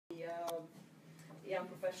young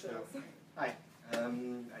professionals. So, hi. I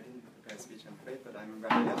didn't prepare a speech, I'm afraid, but I'm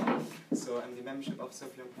Raphael. So I'm the Membership Officer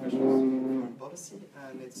of Young Professionals Foreign Policy,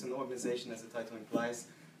 and it's an organization, as the title implies,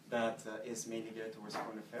 that is mainly geared towards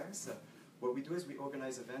foreign affairs. What we do is we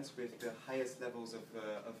organize events with the highest levels of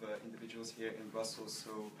individuals here in Brussels,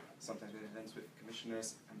 so sometimes we have events with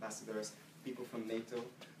commissioners, ambassadors, people from NATO.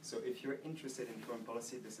 So if you're interested in foreign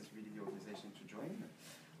policy, this is really the organization to join.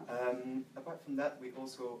 Apart from that, we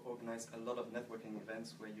also organize a lot of networking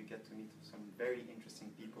events where you get to meet some very interesting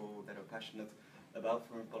people that are passionate about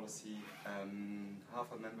foreign policy.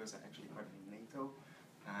 Half our members are actually part of NATO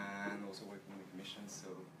and also working with missions, so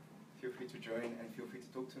feel free to join and feel free to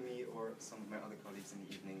talk to me or some of my other colleagues in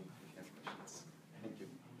the evening if you have questions. Thank you.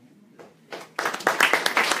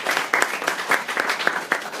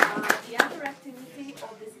 The other activity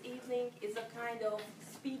of this evening is a kind of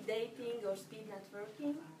speed dating or speed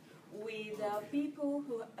networking with people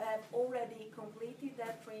who have already completed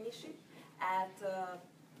their traineeship at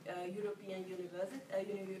European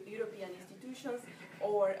European institutions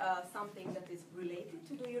or something that is related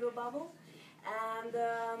to the Eurobubble. And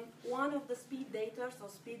one of the speed daters or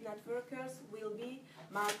speed networkers will be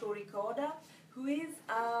Marco Ricorda, who is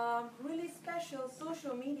a really special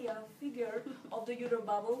social media figure of the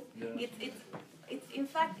Eurobubble. Yeah. In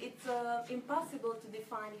fact, it's impossible to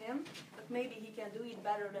define him, but maybe he can do it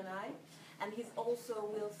better than I. And he also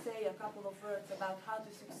will say a couple of words about how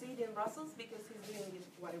to succeed in Brussels, because he's doing it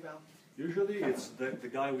very well. Usually it's the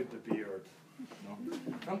guy with the beard. No?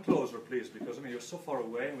 Come closer, please, because I mean you're so far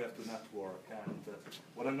away and we have to network. And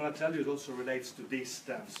what I'm going to tell you also relates to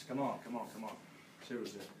distance. Come on, come on, come on.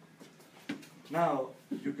 Seriously. Now,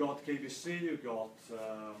 you got KBC, you got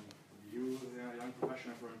Young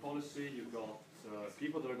Professional Foreign Policy, you got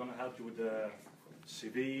people that are going to help you with the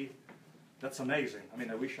CV. That's amazing. I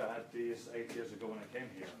mean, I wish I had these 8 years ago when I came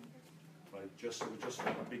here. Right? It was just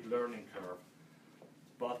like a big learning curve.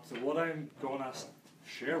 But what I'm going to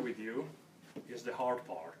share with you is the hard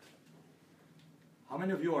part. How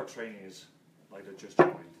many of you are trainees, like that just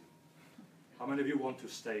joined? How many of you want to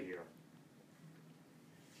stay here?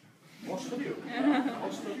 Most of you.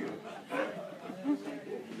 Most of you.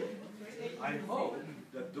 I hope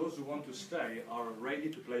that those who want to stay are ready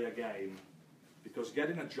to play a game, because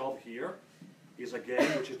getting a job here is a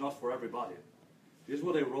game which is not for everybody. This is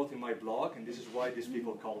what I wrote in my blog, and this is why these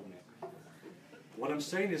people called me. What I'm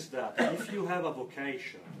saying is that if you have a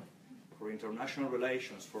vocation for international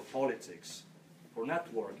relations, for politics, for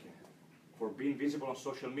networking, for being visible on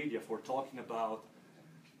social media, for talking about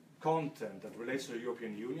content that relates to the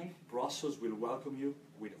European Union, Brussels will welcome you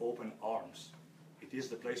with open arms. It is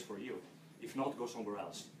the place for you. If not, go somewhere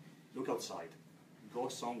else. Look outside. Go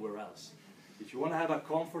somewhere else. If you want to have a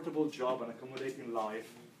comfortable job and accommodating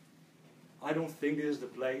life, I don't think this is the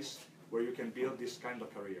place where you can build this kind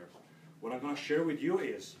of career. What I'm going to share with you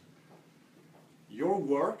is your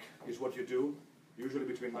work is what you do, usually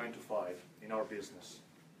between 9 to 5 in our business.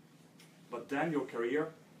 But then your career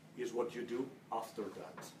is what you do after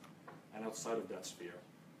that and outside of that sphere.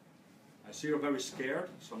 I see you're very scared,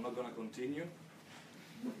 so I'm not going to continue.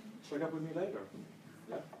 Check up with me later.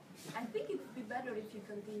 Yeah? I think it would be better if you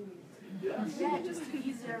continue. Yeah. Yeah, just to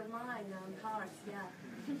ease your mind and heart,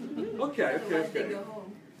 yeah. Okay, okay, okay. Go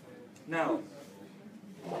home. Now,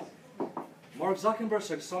 Mark Zuckerberg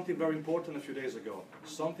said something very important a few days ago,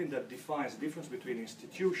 something that defines the difference between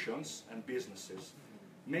institutions and businesses,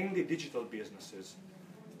 mainly digital businesses.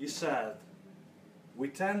 He said, we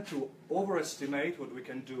tend to overestimate what we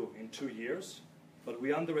can do in 2 years, but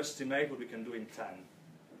we underestimate what we can do in 10.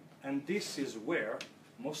 And this is where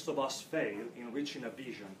most of us fail in reaching a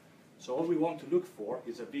vision. So all we want to look for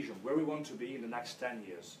is a vision, where we want to be in the next 10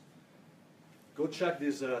 years. Go check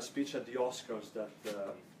this speech at the Oscars that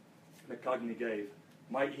McCartney gave.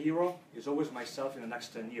 My hero is always myself in the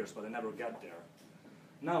next 10 years, but I never get there.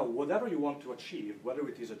 Now, whatever you want to achieve, whether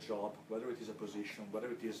it is a job, whether it is a position,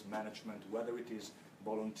 whether it is management, whether it is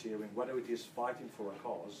volunteering, whether it is fighting for a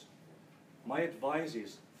cause, my advice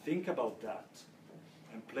is think about that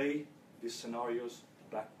and play these scenarios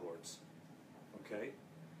backwards, okay?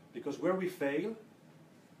 Because where we fail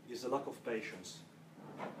is the lack of patience.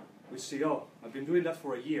 We see, oh, I've been doing that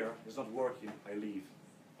for a year, it's not working, I leave.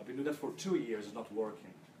 I've been doing that for 2 years, it's not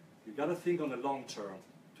working. You've got to think on the long term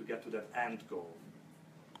to get to that end goal.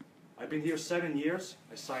 I've been here 7 years,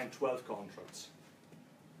 I signed 12 contracts.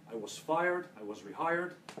 I was fired, I was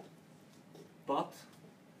rehired, but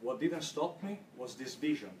what didn't stop me was this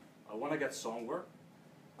vision. I want to get somewhere.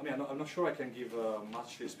 I mean, I'm not sure I can give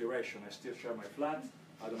much inspiration. I still share my flat,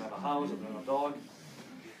 I don't have a house, I don't have a dog,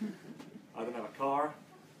 I don't have a car.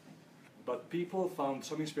 but people found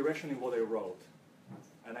some inspiration in what I wrote.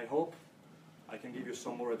 And I hope I can give you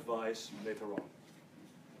some more advice later on.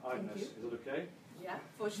 Agnes, is it okay? Yeah,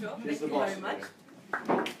 for sure. She's Thank the you boss very much.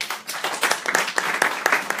 here.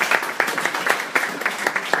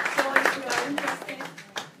 So if you are interested,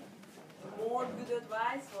 more good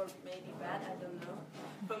advice, or maybe bad, I don't know,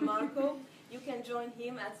 from Marco, you can join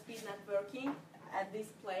him at Speed Networking at this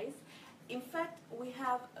place. In fact, we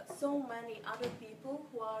have so many other people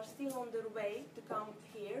who are still on their way to come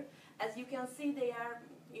here. As you can see, they are,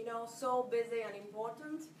 you know, so busy and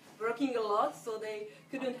important, working a lot, so they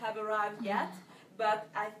couldn't have arrived yet. But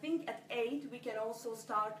I think at 8 we can also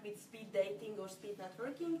start with speed dating or speed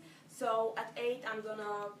networking. So at 8 I'm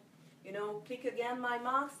gonna, you know, click again my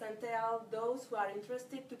marks and tell those who are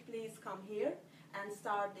interested to please come here and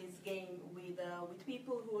start this game with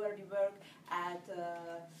people who already work at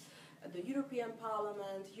the European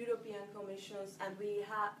Parliament, European Commissions, and we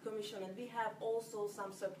have also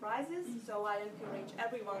some surprises. So I encourage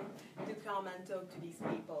everyone to come and talk to these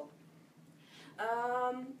people.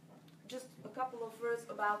 Just a couple of words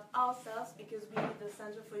about ourselves, because we, the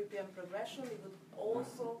Center for European Progression, we would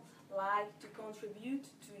also like to contribute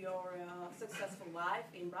to your successful life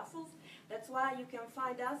in Brussels. That's why you can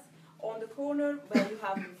find us on the corner where you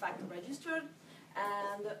have in fact registered.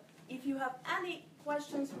 And if you have any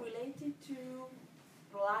questions related to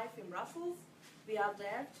life in Brussels, we are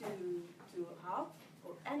there to help,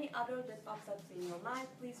 or any other that pops up in your mind,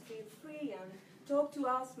 please feel free and talk to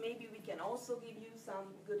us. Maybe we can also give you some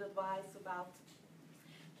good advice about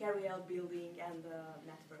career building and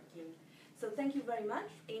networking. So thank you very much.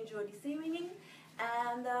 Enjoy this evening.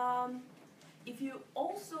 And if you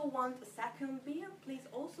also want a second beer, please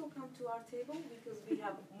also come to our table, because we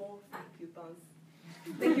have more free coupons.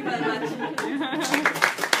 Thank you very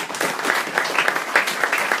much.